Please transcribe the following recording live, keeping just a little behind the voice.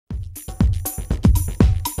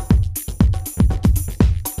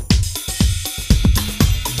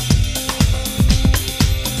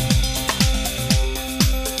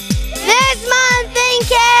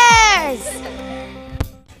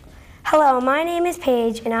my name is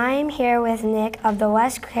Paige, and I am here with Nick of the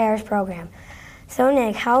West Cares program. So,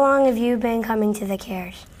 Nick, how long have you been coming to the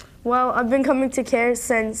Cares? Well, I've been coming to Cares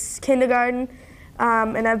since kindergarten,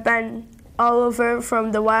 and I've been all over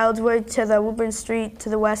from the Wildwood to the Woburn Street to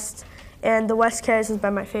the West, and the West Cares has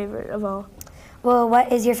been my favorite of all. Well,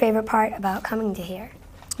 what is your favorite part about coming to here?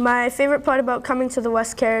 My favorite part about coming to the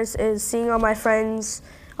West Cares is seeing all my friends,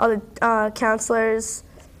 all the counselors.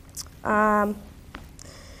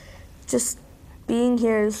 Just being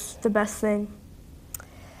here is the best thing.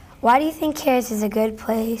 Why do you think Cares is a good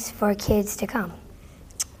place for kids to come?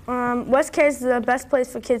 West Cares is the best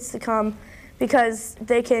place for kids to come because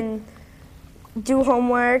they can do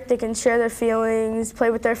homework, they can share their feelings,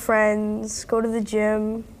 play with their friends, go to the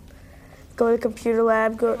gym, go to the computer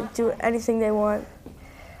lab, go do anything they want.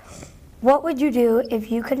 What would you do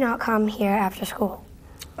if you could not come here after school?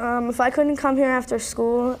 If I couldn't come here after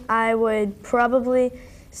school, I would probably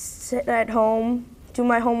sit at home, do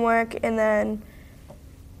my homework, and then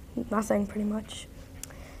nothing pretty much.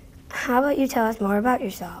 How about you tell us more about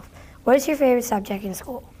yourself? What is your favorite subject in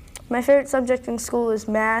school? My favorite subject in school is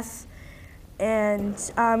math, and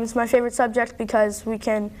it's my favorite subject because we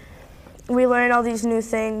learn all these new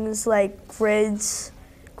things like grids,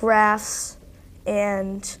 graphs,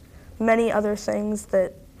 and many other things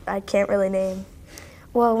that I can't really name.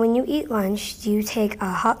 Well, when you eat lunch, do you take a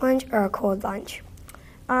hot lunch or a cold lunch?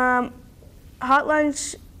 Hot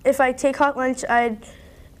lunch, if I take hot lunch, then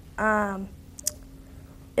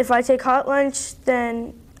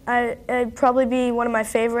it'd probably be one of my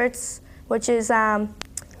favorites, which is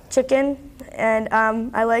chicken, and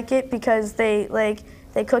I like it because they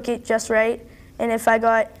cook it just right. And if I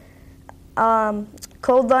got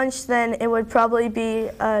cold lunch, then it would probably be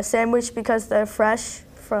a sandwich because they're fresh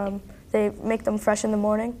they make them fresh in the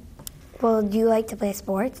morning. Well, do you like to play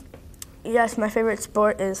sports? Yes, my favorite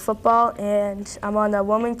sport is football, and I'm on the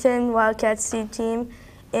Wilmington Wildcats seed team,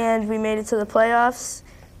 and we made it to the playoffs.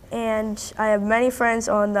 And I have many friends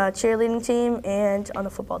on the cheerleading team and on the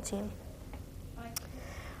football team.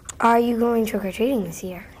 Are you going trick-or-treating this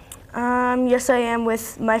year? Yes, I am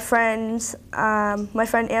with my friends, my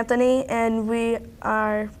friend Anthony, and we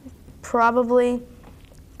are probably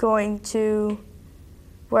going to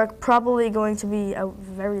be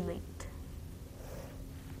very late.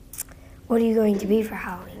 What are you going to be for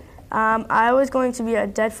Halloween? I was going to be a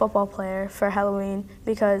dead football player for Halloween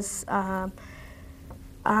because I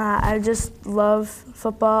just love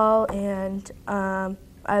football and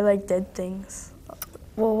I like dead things.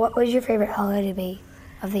 Well, what would your favorite holiday be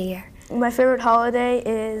of the year? My favorite holiday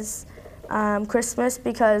is Christmas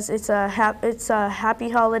because it's a happy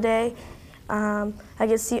holiday. I get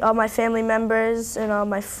to see all my family members and all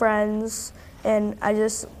my friends, and I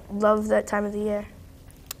just love that time of the year.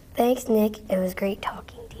 Thanks, Nick. It was great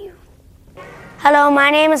talking to you. Hello, my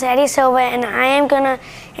name is Eddie Silva, and I am going to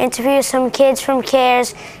interview some kids from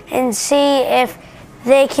Cares and see if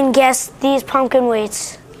they can guess these pumpkin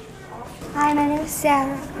weights. Hi, my name is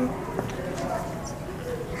Sarah.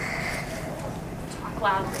 Talk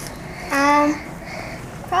loud.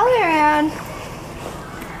 Probably around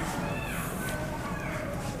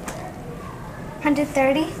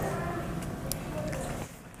 130.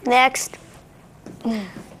 Next.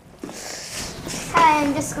 Hi,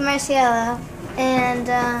 I'm Jessica Marciello, and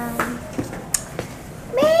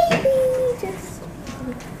maybe just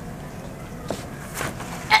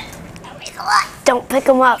Don't pick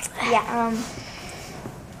them up.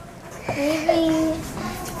 maybe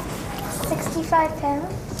 65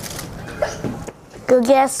 pounds. Good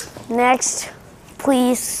guess. Next,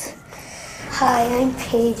 please. Hi, I'm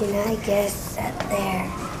Paige, and I guess that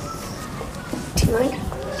they're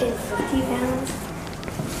 250 pounds.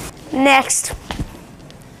 Next.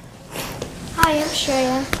 Hi, I'm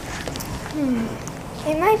Shreya.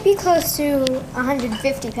 It might be close to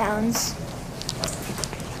 150 pounds.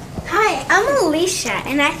 Hi, I'm Alicia,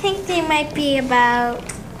 and I think they might be about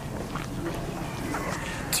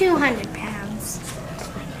 200 pounds.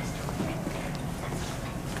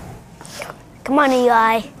 Come on,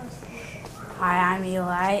 Eli. Hi, I'm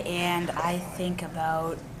Eli, and I think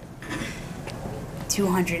about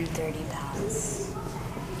 230 pounds.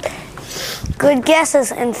 Good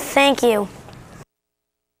guesses, and thank you.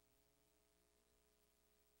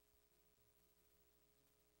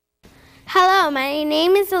 Hello, my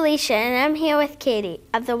name is Alicia, and I'm here with Katie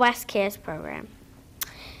of the West Cares program.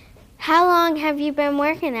 How long have you been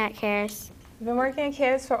working at Cares? I've been working at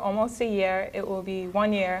Cares for almost a year. It will be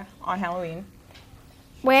 1 year on Halloween.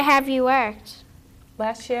 Where have you worked?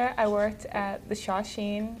 Last year I worked at the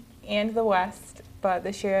Shawsheen and the West, but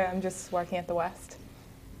this year I'm just working at the West.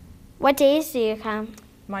 What days do you come?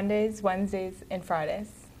 Mondays, Wednesdays, and Fridays.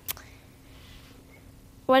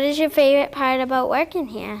 What is your favorite part about working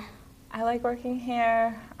here? I like working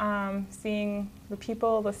here, seeing the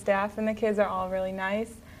people, the staff, and the kids are all really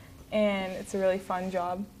nice, and it's a really fun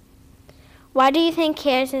job. Why do you think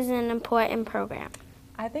CARES is an important program?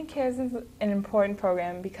 I think CARES is an important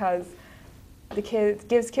program because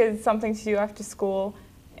gives kids something to do after school,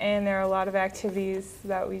 and there are a lot of activities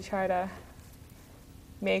that we try to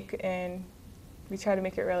make, and we try to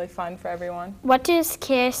make it really fun for everyone. What does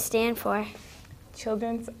CARES stand for?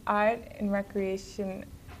 Children's Art and Recreational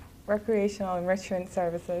Enrichment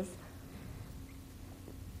Services.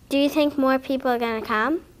 Do you think more people are going to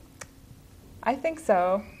come? I think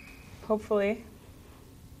so, hopefully.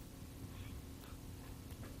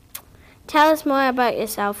 Tell us more about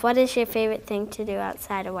yourself. What is your favorite thing to do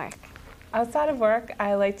outside of work? Outside of work,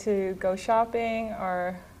 I like to go shopping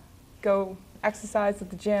or go exercise at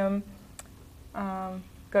the gym, go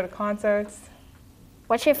to concerts.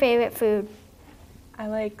 What's your favorite food? I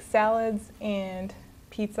like salads and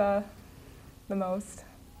pizza the most.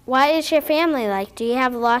 What is your family like? Do you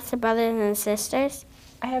have lots of brothers and sisters?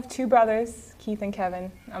 I have 2 brothers, Keith and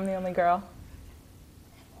Kevin. I'm the only girl.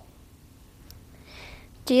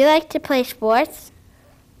 Do you like to play sports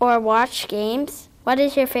or watch games? What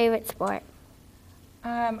is your favorite sport?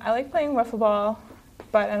 I like playing wiffle ball,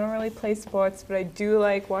 but I don't really play sports, but I do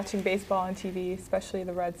like watching baseball on TV, especially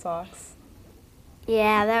the Red Sox.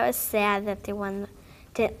 Yeah, that was sad that they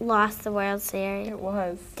lost the World Series. It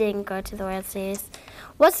was. Didn't go to the World Series.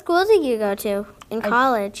 What school did you go to in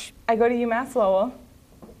college? I go to UMass Lowell.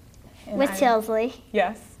 With Tilsley.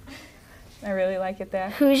 Yes. I really like it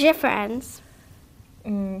there. Who's your friends?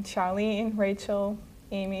 Charlene, Rachel,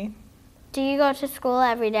 Amy. Do you go to school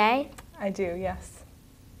every day? I do, yes.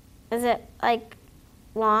 Is it, like,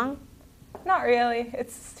 long? Not really.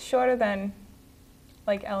 It's shorter than,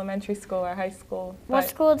 like, elementary school or high school. What but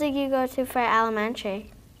school did you go to for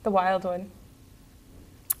elementary? The Wildwood.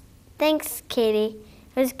 Thanks, Katie.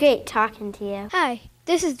 It was great talking to you. Hi,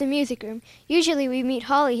 this is the music room. Usually we meet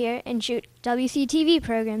Holly here and shoot WCTV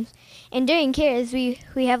programs. And during CARES, we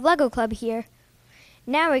have Lego Club here.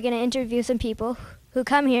 Now we're going to interview some people who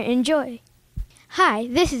come here and enjoy. Hi,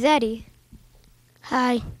 this is Eddie.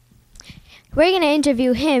 Hi. We're going to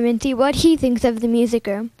interview him and see what he thinks of the music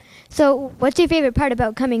room. So, what's your favorite part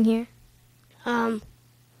about coming here?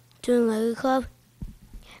 Doing Lego Club.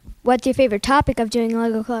 What's your favorite topic of doing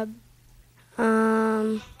Lego Club?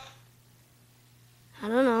 I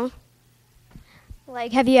don't know.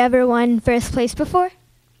 Like, have you ever won first place before?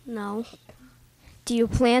 No. Do you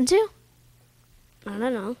plan to? I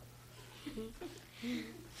don't know.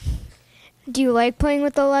 Do you like playing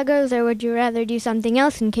with the Legos, or would you rather do something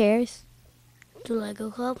else in CARES? Do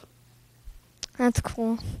Lego Club. That's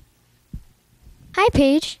cool. Hi,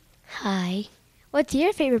 Paige. Hi. What's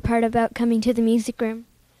your favorite part about coming to the music room?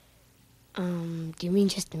 Do you mean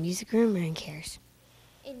just the music room or in CARES?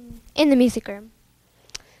 In the music room.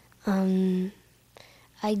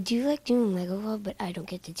 I do like doing Lego Club, but I don't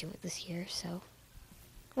get to do it this year, so.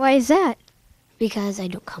 Why is that? Because I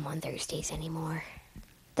don't come on Thursdays anymore.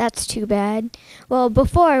 That's too bad. Well,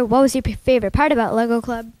 before, what was your favorite part about Lego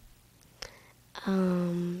Club?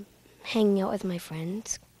 Hanging out with my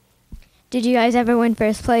friends. Did you guys ever win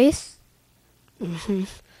first place? Mm-hmm.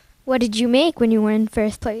 What did you make when you won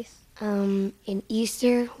first place? In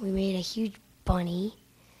Easter, we made a huge bunny.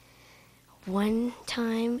 One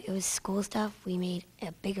time, it was school stuff. We made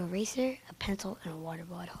a big eraser, a pencil, and a water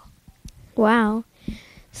bottle. Wow.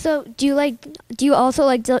 So, do you also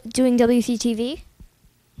like doing WCTV?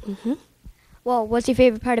 Mm-hmm. Well, what's your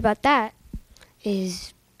favorite part about that?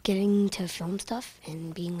 Is getting to film stuff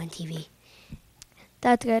and being on TV.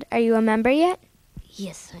 That's good. Are you a member yet?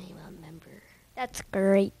 Yes, I am a member. That's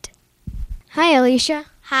great. Hi, Alicia.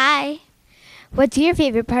 Hi. What's your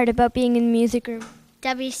favorite part about being in the music room?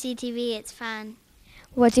 WCTV, it's fun.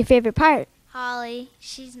 What's your favorite part? Holly,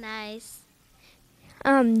 she's nice.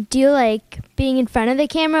 Do you like being in front of the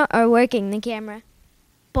camera or working the camera?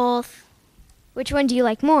 Both. Which one do you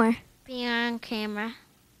like more? Being on camera.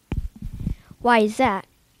 Why is that?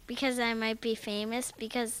 Because I might be famous,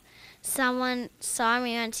 because someone saw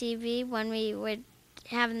me on TV when we were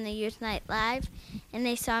having the Youth Night Live, and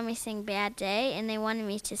they saw me sing Bad Day, and they wanted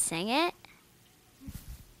me to sing it.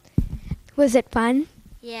 Was it fun?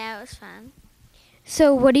 Yeah, it was fun.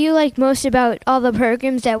 So what do you like most about all the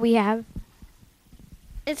programs that we have?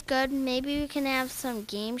 It's good. Maybe we can have some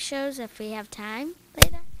game shows if we have time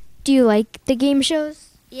later. Do you like the game shows?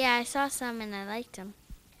 Yeah, I saw some and I liked them.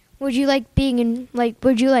 Would you like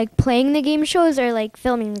would you like playing the game shows or like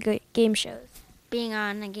filming the game shows? Being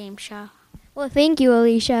on the game show. Well, thank you,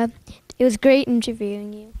 Alicia. It was great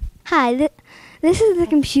interviewing you. Hi, this is the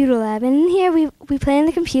computer lab, and in here we play on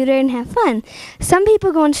the computer and have fun. Some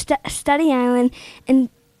people go on study island and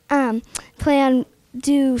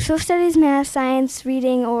do social studies, math, science,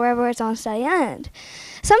 reading, or wherever it's on study island.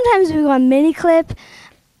 Sometimes we go on Mini Clip,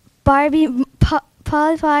 Barbie,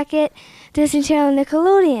 Polly Pocket, Disney Channel,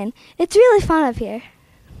 Nickelodeon. It's really fun up here.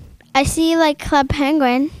 I see you like Club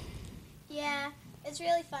Penguin. Yeah, it's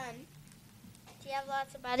really fun. Do you have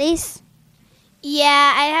lots of buddies?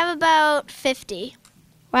 Yeah, I have about 50.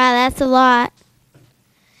 Wow, that's a lot.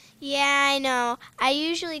 Yeah, I know. I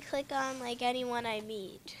usually click on like anyone I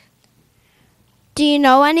meet. Do you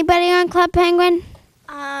know anybody on Club Penguin?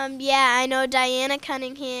 Yeah, I know Diana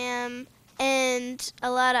Cunningham and a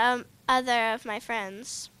lot of other of my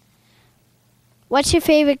friends. What's your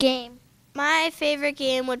favorite game? My favorite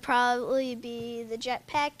game would probably be the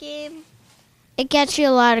Jetpack game. It gets you a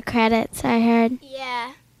lot of credits, I heard.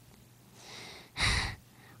 Yeah.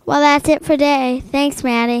 Well, that's it for today. Thanks,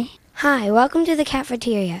 Maddie. Hi, welcome to the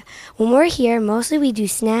cafeteria. When we're here, mostly we do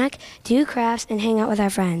snack, do crafts, and hang out with our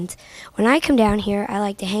friends. When I come down here, I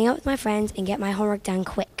like to hang out with my friends and get my homework done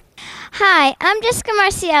quick. Hi, I'm Jessica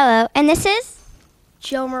Marciello, and this is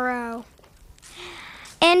Joe Moreau.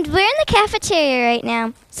 And we're in the cafeteria right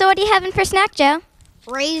now. So what are you having for snack, Joe?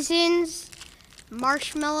 Raisins,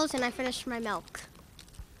 marshmallows, and I finished my milk.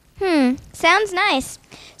 Sounds nice.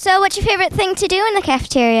 So what's your favorite thing to do in the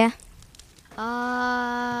cafeteria?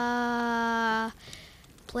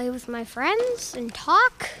 Play with my friends and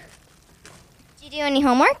talk. Do you do any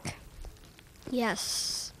homework?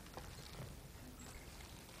 Yes.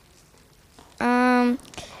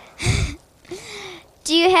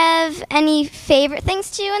 Do you have any favorite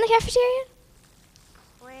things to do in the cafeteria?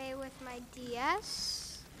 Play with my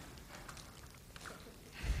DS.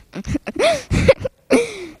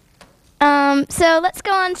 So let's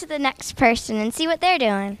go on to the next person and see what they're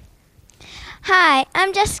doing. Hi,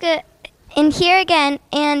 I'm Jessica, and here again,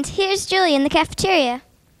 and here's Julie in the cafeteria.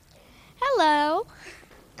 Hello.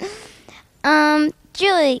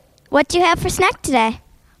 Julie, what do you have for snack today?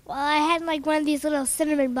 Well, I had like one of these little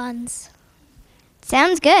cinnamon buns.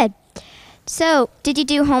 Sounds good. So, did you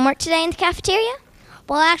do homework today in the cafeteria?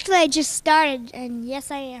 Well, actually, I just started, and yes,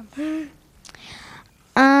 I am.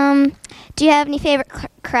 Do you have any favorite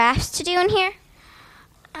crafts to do in here?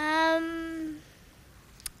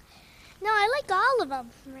 No, I like all of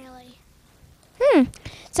them, really.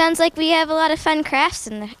 Sounds like we have a lot of fun crafts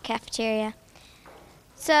in the cafeteria.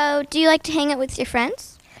 So, do you like to hang out with your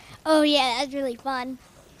friends? Oh, yeah, that's really fun.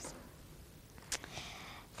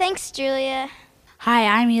 Thanks, Julia. Hi,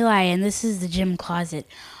 I'm Eli, and this is the gym closet.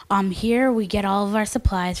 Here we get all of our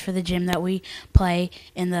supplies for the gym that we play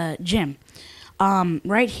in the gym.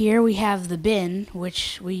 Right here we have the bin,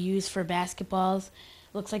 which we use for basketballs.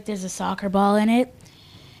 Looks like there's a soccer ball in it.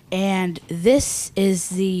 And this is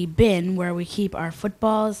the bin where we keep our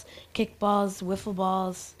footballs, kickballs, wiffle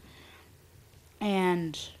balls,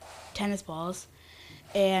 and tennis balls.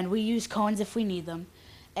 And we use cones if we need them.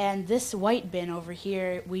 And this white bin over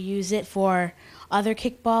here, we use it for other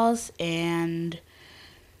kickballs and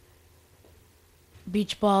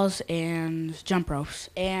beach balls and jump ropes.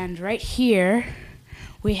 And right here,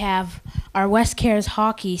 we have our West Cares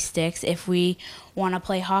hockey sticks if we want to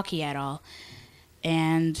play hockey at all.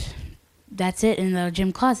 And that's it in the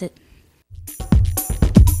gym closet.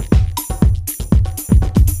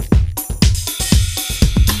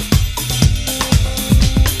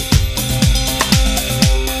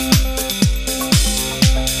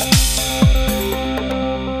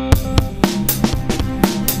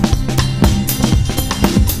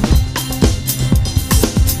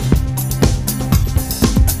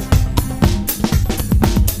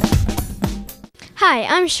 Hi,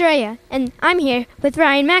 I'm Shreya, and I'm here with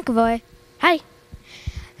Ryan McAvoy. Hi.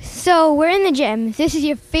 So we're in the gym. This is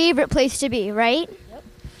your favorite place to be, right? Yep.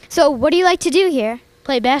 So what do you like to do here?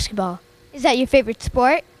 Play basketball. Is that your favorite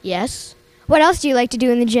sport? Yes. What else do you like to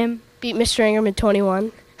do in the gym? Beat Mr. Ingram in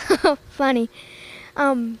 21. Funny.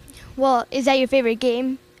 Well, is that your favorite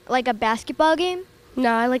game? Like a basketball game?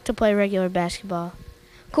 No, I like to play regular basketball.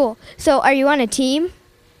 Cool. So are you on a team?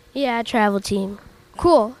 Yeah, travel team.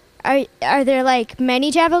 Cool. Are there like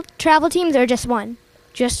many travel teams or just one?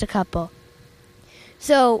 Just a couple.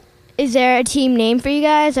 So is there a team name for you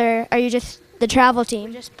guys, or are you just the travel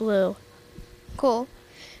team? We're just blue. Cool.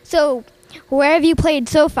 So where have you played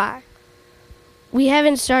so far? We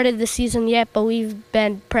haven't started the season yet, but we've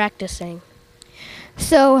been practicing.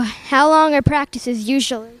 So how long are practices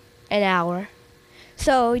usually? An hour.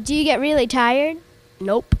 So do you get really tired?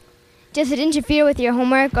 Nope. Does it interfere with your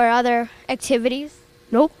homework or other activities?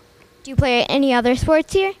 Nope. Do you play any other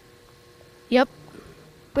sports here? Yep.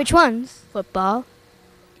 Which ones? Football?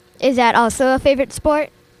 Is that also a favorite sport?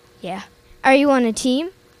 Yeah. Are you on a team?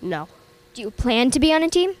 No. Do you plan to be on a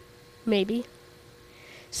team? Maybe.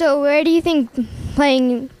 So where do you think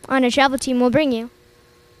playing on a travel team will bring you?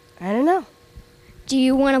 I don't know. Do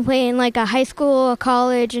you want to play in like a high school, a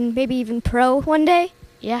college, and maybe even pro one day?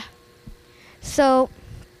 Yeah. So,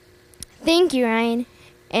 thank you, Ryan.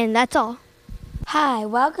 And that's all. Hi,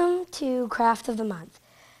 welcome to Craft of the Month.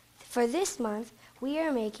 For this month, we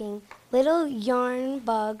are making little yarn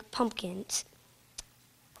bug pumpkins.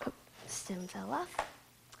 Oh, stem fell off.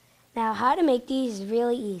 Now, how to make these is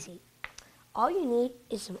really easy. All you need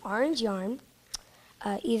is some orange yarn,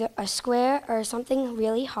 either a square or something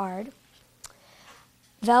really hard,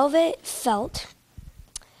 velvet felt,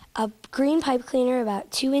 a green pipe cleaner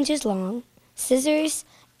about 2 inches long, scissors,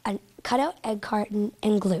 a cutout egg carton,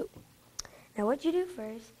 and glue. Now what you do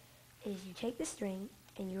first is you take the string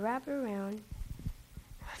and you wrap it around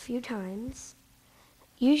a few times.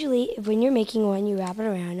 Usually when you're making one, you wrap it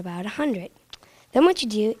around about 100. Then what you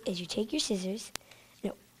do is you take your scissors.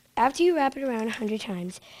 After you wrap it around 100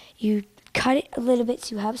 times, you cut it a little bit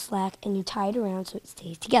so you have slack and you tie it around so it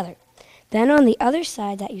stays together. Then on the other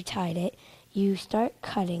side that you tied it, you start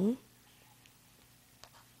cutting.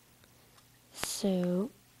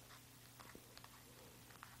 So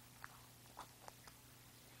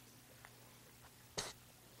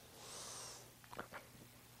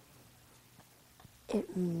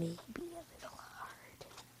it may be a little hard.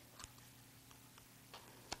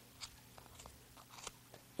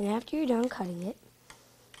 And after you're done cutting it,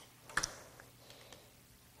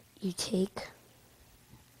 you take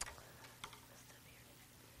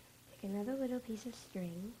another little piece of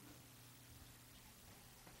string.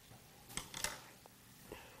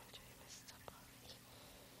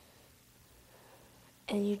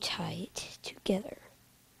 And you tie it together.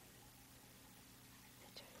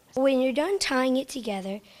 When you're done tying it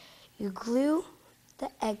together, you glue the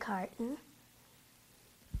egg carton.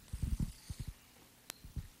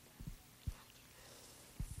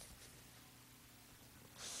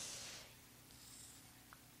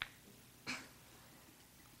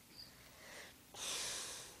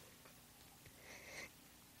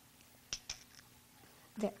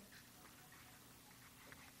 There.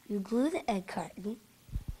 You glue the egg carton,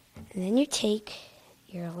 and then you take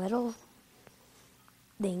your little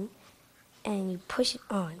thing and you push it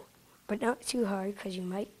on, but not too hard because you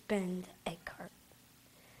might bend the egg carton.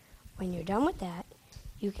 When you're done with that,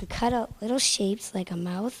 you can cut out little shapes like a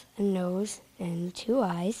mouth, a nose, and 2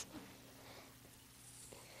 eyes,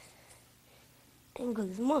 and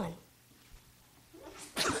glue them on.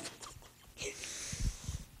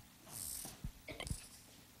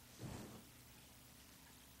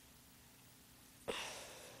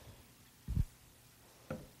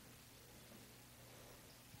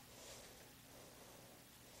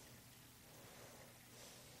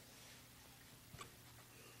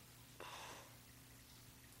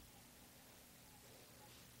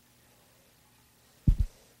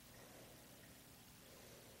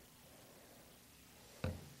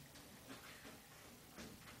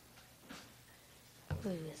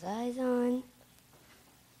 Glue his eyes on.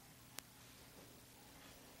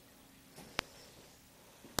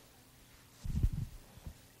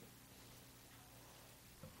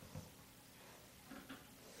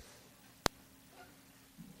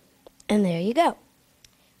 And there you go.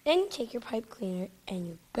 Then you take your pipe cleaner and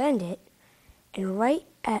you bend it, and right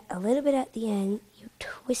at a little bit at the end, you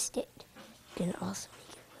twist it, and also make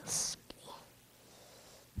it a little skinny.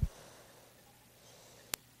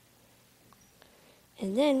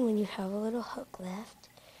 And then when you have a little hook left,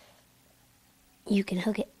 you can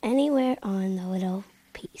hook it anywhere on the little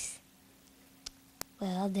piece.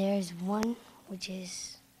 Well, there's one, which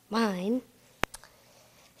is mine.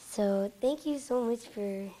 So thank you so much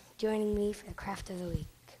for joining me for the Craft of the Week.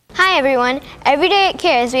 Hi everyone. Every day at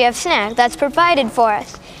CARES we have snack that's provided for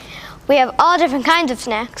us. We have all different kinds of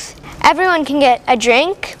snacks. Everyone can get a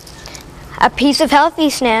drink, a piece of healthy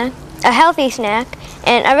snack,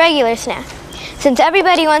 and a regular snack. Since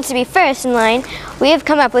everybody wants to be first in line, we have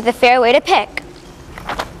come up with a fair way to pick.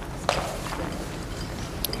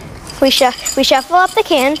 We shuffle up the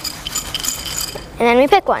can, and then we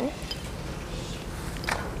pick one.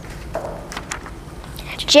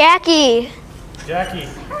 Jackie. Jackie.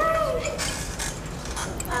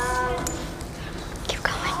 Keep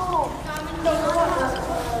going.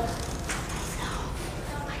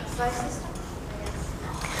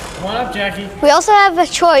 Come on up, Jackie. We also have a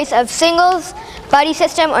choice of singles, buddy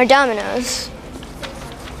system, or dominoes.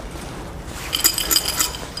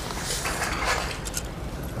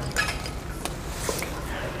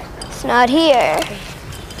 It's not here.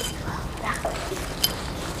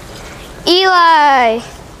 Eli.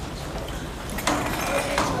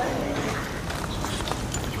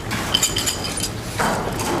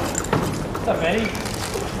 What's up, Eddie?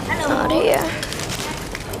 Not here.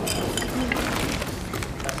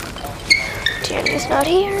 Tierney's not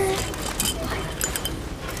here.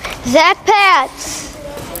 Zach Pats.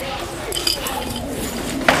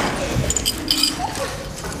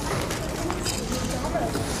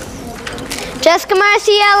 Jessica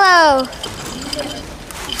Marciello.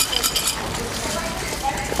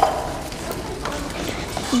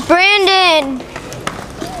 Brandon.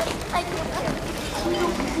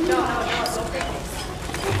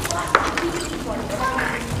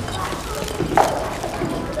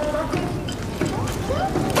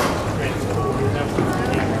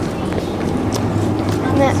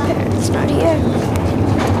 That parent's not here.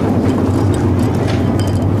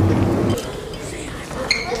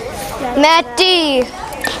 Matt D.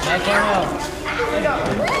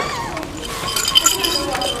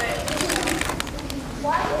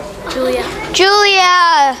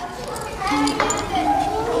 Julia.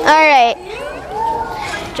 All right.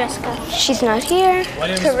 Jessica. She's not here.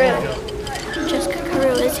 Carew. Jessica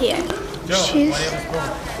Carew is here. She's.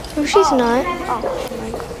 Oh, she's not.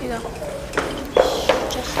 Here you go.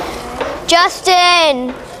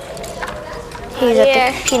 Justin. He's at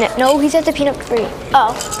the peanut. No, he's at the peanut free.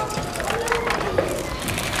 Oh.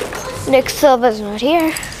 Nick Silva's not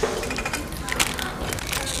here.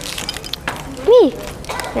 Me.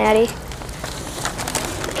 Maddie.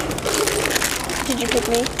 Did you pick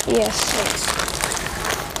me? Yes.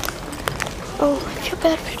 Oh, I feel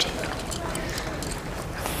bad for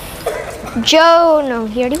Jake. Joe. No,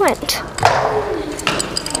 he already went.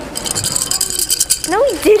 No,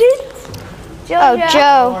 he didn't. Oh,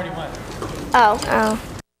 Joe. Already went. Oh. Oh.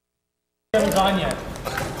 He hasn't gone yet.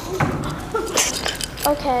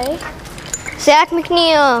 Okay. Zach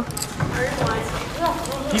McNeil.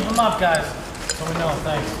 Keep them up, guys. So we know.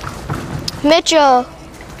 Thanks. Mitchell.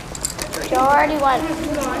 Joe already won.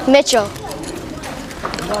 Mitchell.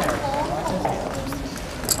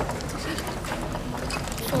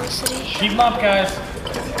 Felicity. Keep them up, guys.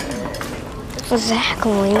 Zach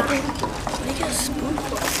went.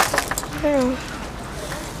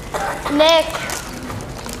 Nick.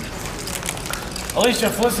 Alicia,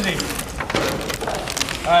 Felicity.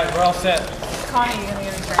 All right, we're all set. Connie, you're gonna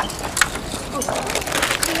get a drink.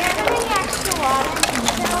 Do you have any extra water?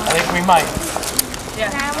 I think we might.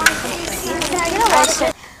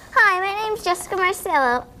 Hi, my name's Jessica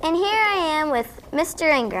Marcello, and here I am with Mr.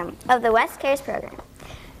 Ingram of the West Cares program.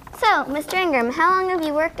 So, Mr. Ingram, how long have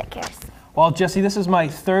you worked at Cares? Well, Jesse, this is my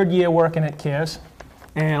third year working at Cares,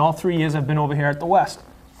 and all 3 years I've been over here at the West.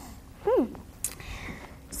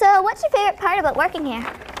 So, what's your favorite part about working here?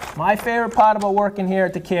 My favorite part about working here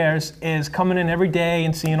at the Cares is coming in every day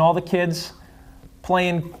and seeing all the kids,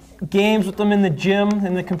 playing games with them in the gym,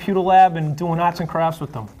 in the computer lab, and doing arts and crafts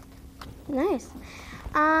with them. Nice.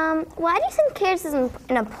 Why do you think Cares is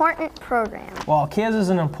an important program? Well, Cares is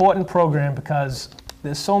an important program because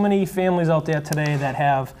there's so many families out there today that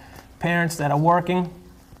have parents that are working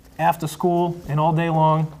after school and all day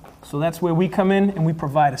long. So that's where we come in and we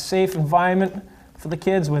provide a safe environment for the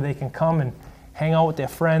kids where they can come and hang out with their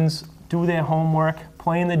friends, do their homework,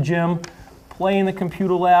 play in the gym, play in the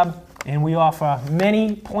computer lab, and we offer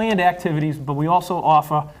many planned activities, but we also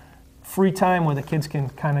offer free time where the kids can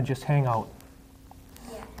kind of just hang out.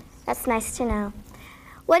 That's nice to know.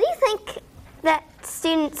 What do you think that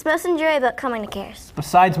students most enjoy about coming to Cares?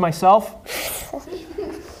 Besides myself,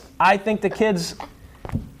 I think the kids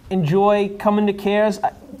enjoy coming to Cares.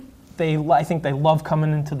 I think they love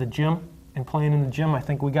coming into the gym and playing in the gym. I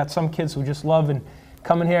think we got some kids who just love and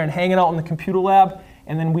coming here and hanging out in the computer lab,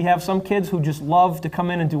 and then we have some kids who just love to come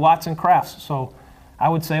in and do arts and crafts. So I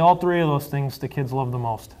would say all three of those things the kids love the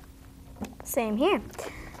most. Same here.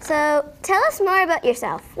 So tell us more about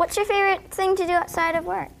yourself. What's your favorite thing to do outside of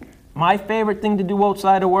work? My favorite thing to do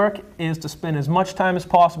outside of work is to spend as much time as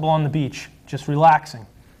possible on the beach, just relaxing.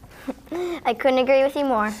 I couldn't agree with you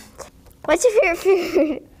more. What's your favorite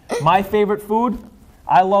food? My favorite food?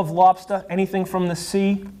 I love lobster, anything from the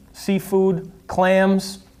sea, seafood,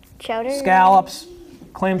 clams, Chowder? scallops,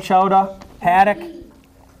 clam chowder, haddock.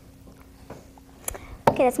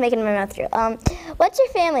 Okay, that's making my mouth drool. What's your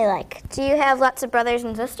family like? Do you have lots of brothers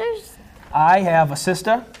and sisters? I have a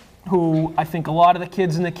sister who I think a lot of the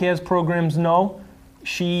kids in the Cares programs know.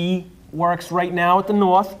 She works right now at the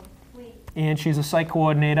North, and she's a site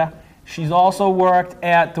coordinator. She's also worked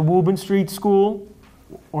at the Woburn Street School,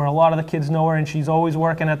 where a lot of the kids know her, and she's always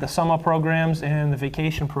working at the summer programs and the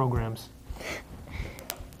vacation programs.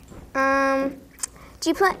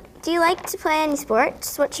 Do you like to play any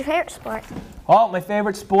sports? What's your favorite sport? Well, my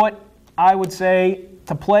favorite sport, I would say,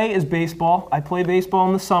 to play is baseball. I play baseball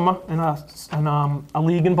in the summer in a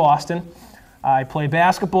league in Boston. I play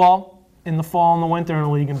basketball in the fall and the winter in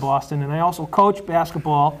a league in Boston, and I also coach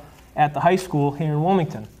basketball at the high school here in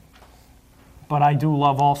Wilmington. But I do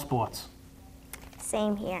love all sports.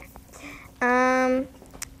 Same here. Thanks,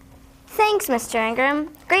 Mr. Ingram.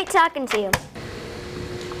 Great talking to you.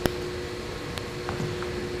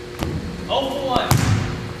 0 for 1.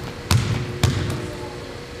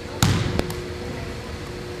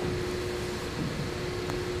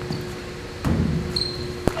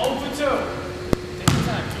 Over 2. Take your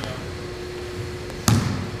time, Gio.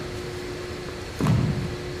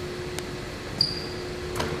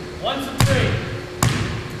 1 for 3.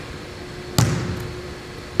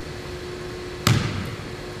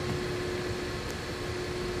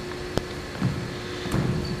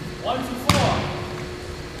 1 for 4.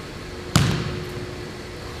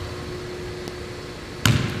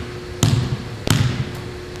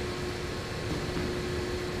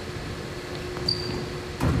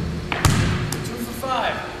 2 for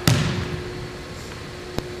 5.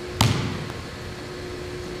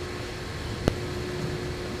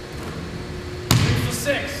 3 for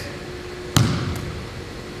 6.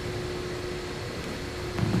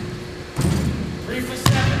 3 for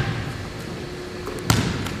 7.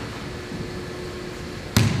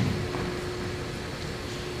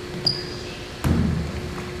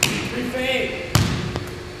 3 for 8.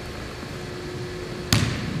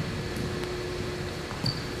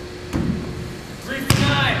 3 for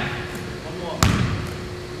 9. One more.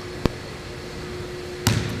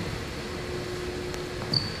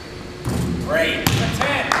 3 for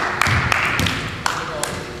 10.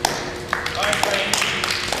 All right, Brady.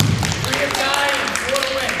 3 of 9 and 4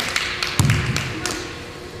 to win.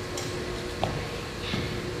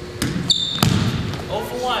 0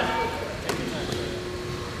 for 1. Take your time.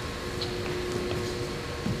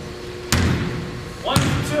 1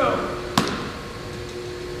 for 2.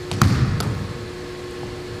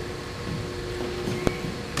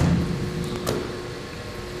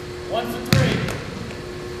 1 for 3.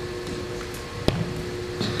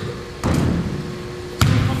 2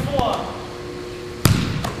 for 4.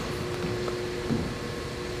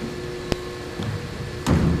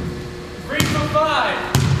 3 for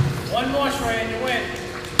 5. 1 more, Shrey, and you win.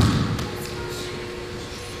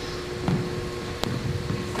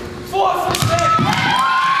 4 for 6.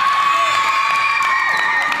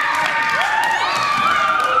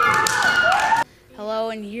 Hello,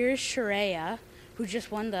 and here's Shareya, who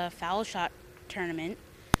just won the foul shot tournament.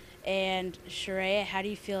 And Shareya, how do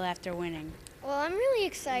you feel after winning? Well, I'm really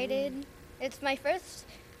excited. It's my first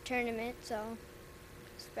tournament, so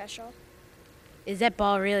special. Is that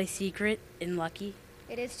ball really secret and lucky?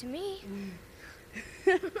 It is to me.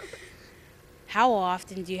 How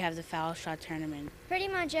often do you have the foul shot tournament? Pretty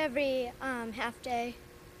much every half day.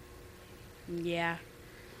 Yeah.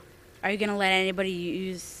 Are you going to let anybody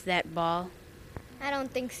use that ball? I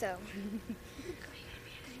don't think so.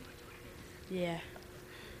 Yeah.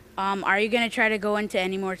 Are you going to try to go into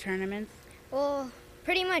any more tournaments? Well,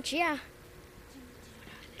 pretty much, yeah.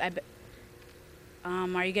 Are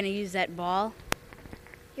you going to use that ball?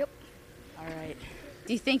 Yep. All right.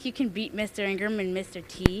 Do you think you can beat Mr. Ingram and Mr.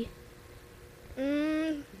 T?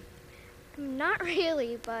 Not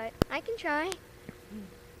really, but I can try.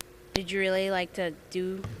 Did you really like to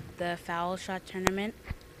do the foul shot tournament?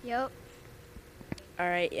 Yep. All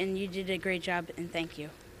right, and you did a great job, and thank you.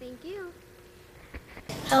 Thank you.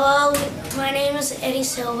 Hello, my name is Eddie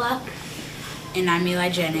Silva, And I'm Eli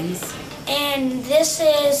Jennings. and this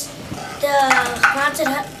is the haunted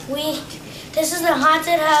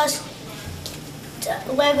house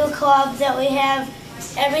Lego club that we have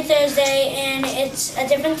every Thursday, and it's a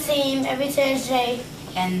different theme every Thursday.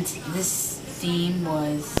 And this theme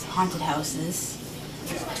was haunted houses.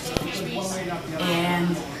 And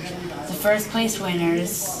the first place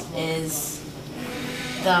winners is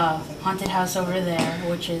the haunted house over there,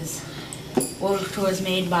 which was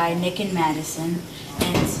made by Nick and Madison.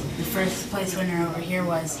 And the first place winner over here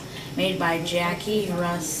was made by Jackie,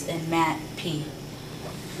 Russ, and Matt P.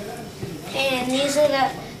 And these are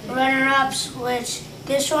the runner-ups, which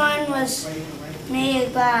this one was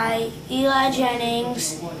made by Eli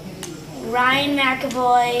Jennings, Ryan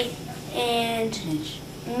McAvoy, and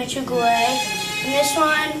Mitchell Goulet. And this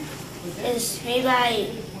one is made by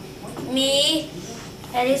me,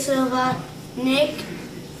 Eddie Silva, Nick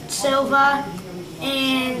Silva,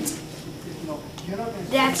 and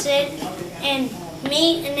that's it. And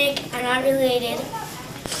me and Nick are not related.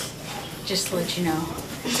 Just to let you know.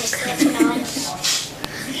 Just to let you know.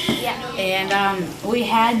 Yeah. And we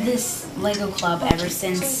had this Lego club ever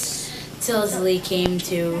since Tilsley came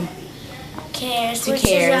to Cares,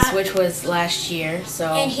 which was last year.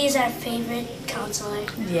 So. And he's our favorite counselor.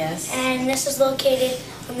 Yes. And this is located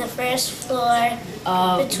on the first floor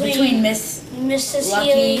between Mrs.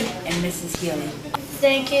 Lucky Healy and Mrs. Healy.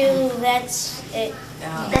 Thank you. That's it.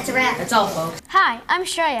 That's a wrap. That's all, folks. Hi, I'm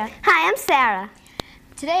Shreya. Hi, I'm Sarah.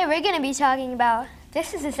 Today we're going to be talking about,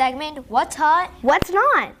 this is the segment, What's Hot? What's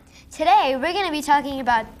not? Today we're going to be talking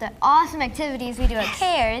about the awesome activities we do at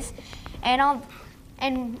CARES and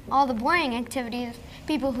all the boring activities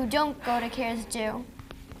people who don't go to CARES do.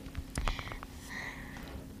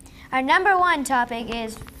 Our number one topic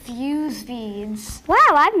is fuse beads. Wow,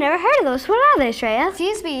 I've never heard of those. What are they, Shreya?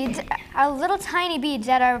 Fuse beads are little tiny beads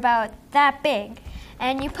that are about that big.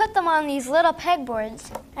 And you put them on these little pegboards,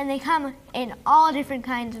 and they come in all different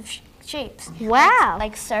kinds of shapes. Wow.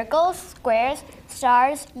 Like circles, squares,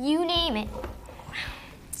 stars, you name it.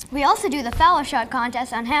 We also do the foul shot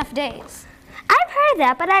contest on half days. I've heard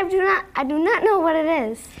that, but I do not know what it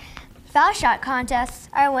is. Foul shot contests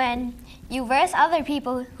are when you verse other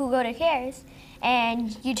people who go to CARES,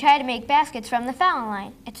 and you try to make baskets from the foul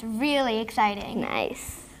line. It's really exciting.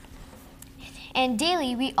 Nice. And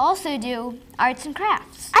daily, we also do arts and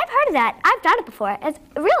crafts. I've heard of that. I've done it before. It's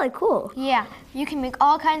really cool. Yeah, you can make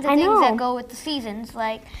all kinds of things that go with the seasons,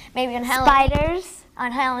 like maybe on Halloween. Spiders.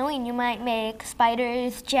 On Halloween, you might make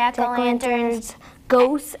spiders, jack-o'-lanterns,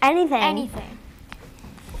 ghosts, anything. Anything.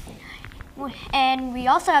 And we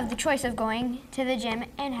also have the choice of going to the gym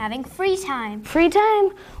and having free time. Free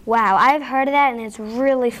time? Wow, I've heard of that and it's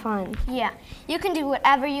really fun. Yeah, you can do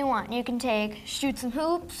whatever you want. You can shoot some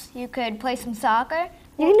hoops, you could play some soccer,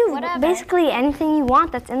 you can do whatever. Basically anything you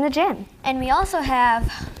want that's in the gym. And we also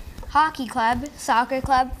have hockey club, soccer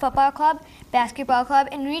club, football club, basketball club,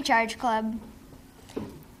 and recharge club.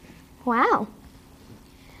 Wow.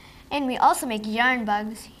 And we also make yarn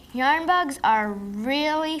bugs. Yarn bugs are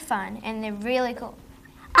really fun and they're really cool.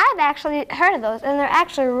 I've actually heard of those and they're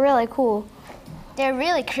actually really cool. They're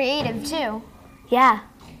really creative too. Yeah.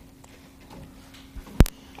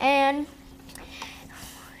 And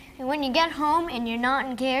when you get home and you're not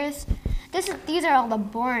in CARES, these are all the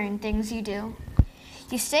boring things you do.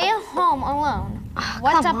 You stay at home alone.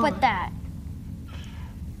 What's up with that?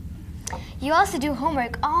 You also do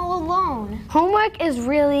homework all alone. Homework is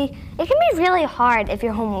it can be really hard if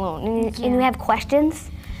you're home alone and you have questions.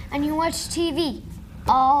 And you watch TV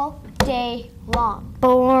all day long.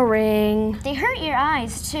 Boring. They hurt your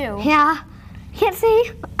eyes too. Yeah, can't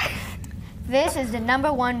see. This is the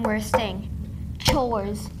number one worst thing,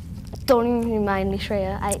 chores. Don't even remind me,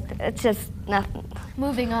 Shreya. It's just nothing.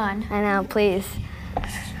 Moving on. I know, please.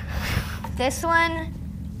 This one,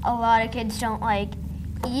 a lot of kids don't like.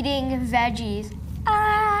 Eating veggies.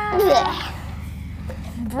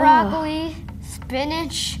 Broccoli,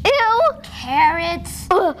 spinach, ew, carrots.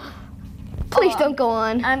 Please don't go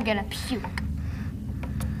on. I'm gonna puke.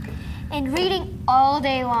 And reading all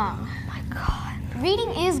day long. Oh my God.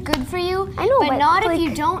 Reading is good for you, I know, but not if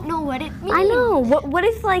you don't know what it means. I know. What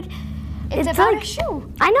if it's about a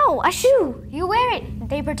shoe. I know, a shoe. You wear it.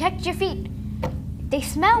 They protect your feet. They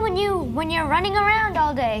smell when you're running around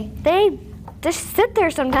all day. They just sit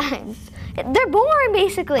there sometimes. They're boring,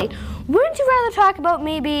 basically. Wouldn't you rather talk about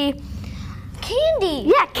maybe candy?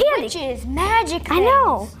 Yeah, candy. Witches, magic things. I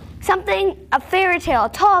know. Something, a fairy tale, a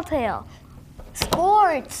tall tale.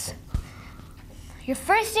 Sports. Your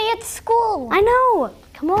first day at school. I know.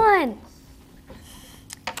 Come on.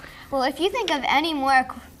 Well, if you think of any more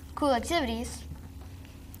cool activities,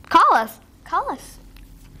 call us. Call us.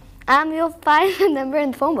 You'll find the number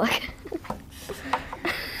in the phone book.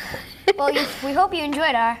 Well, we hope you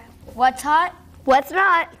enjoyed our What's Hot? What's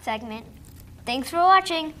Not? segment. Thanks for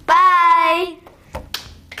watching. Bye.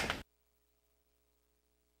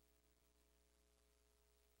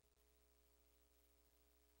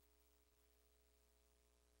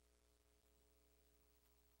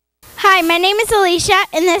 Hi, my name is Alicia,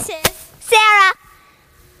 and this is Sarah,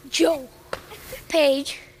 Joe,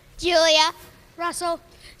 Paige, Julia, Russell,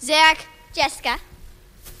 Zach, Jessica,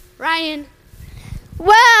 Ryan.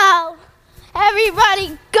 Well,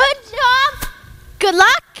 everybody, good job, good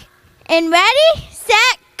luck, and ready,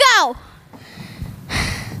 set, go.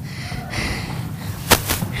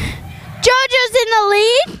 JoJo's in the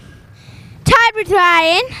lead, tied with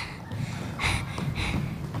Ryan.